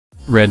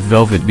Red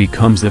Velvet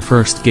becomes the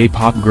first gay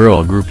pop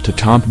girl group to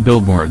top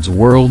Billboard's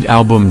World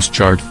Albums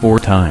chart 4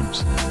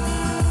 times.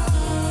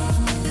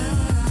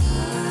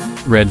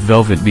 Red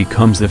Velvet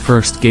becomes the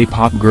first gay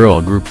pop girl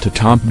group to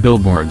top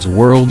Billboard's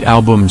World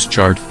Albums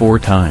chart 4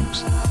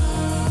 times.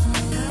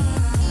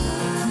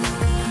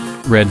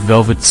 Red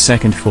Velvet's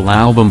second full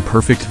album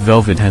Perfect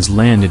Velvet has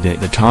landed at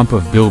the top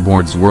of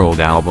Billboard's World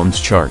Albums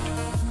chart.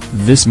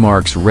 This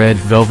marks Red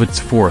Velvet's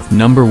fourth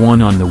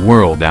 #1 on the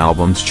World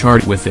Albums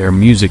chart with their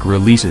music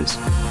releases.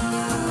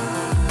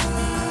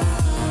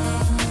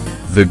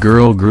 The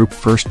girl group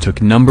first took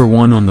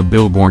 #1 on the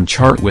Billboard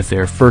chart with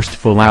their first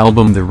full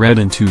album The Red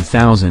in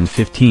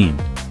 2015,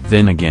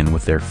 then again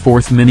with their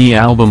fourth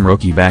mini-album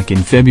Rookie back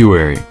in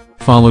February,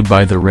 followed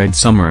by The Red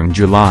Summer in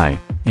July,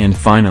 and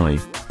finally,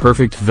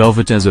 Perfect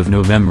Velvet as of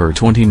November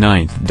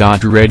 29.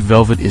 Red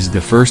Velvet is the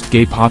first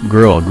gay pop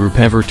girl group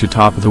ever to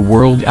top the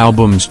World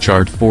Albums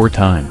chart 4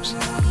 times.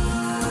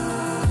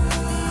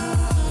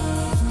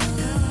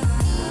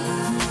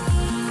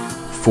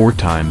 Four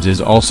times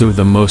is also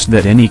the most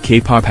that any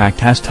K-pop act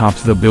has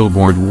topped the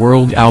Billboard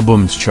World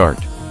Albums chart.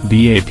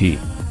 BAP,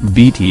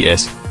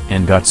 BTS,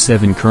 and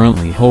GOT7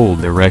 currently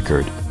hold the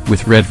record,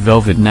 with Red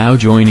Velvet now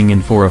joining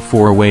in for a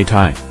 4-way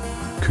tie.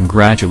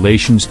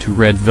 Congratulations to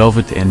Red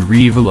Velvet and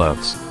Riva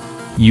Loves.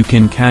 You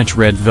can catch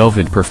Red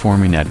Velvet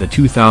performing at the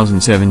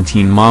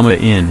 2017 MAMA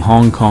in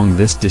Hong Kong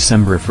this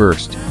December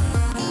 1st.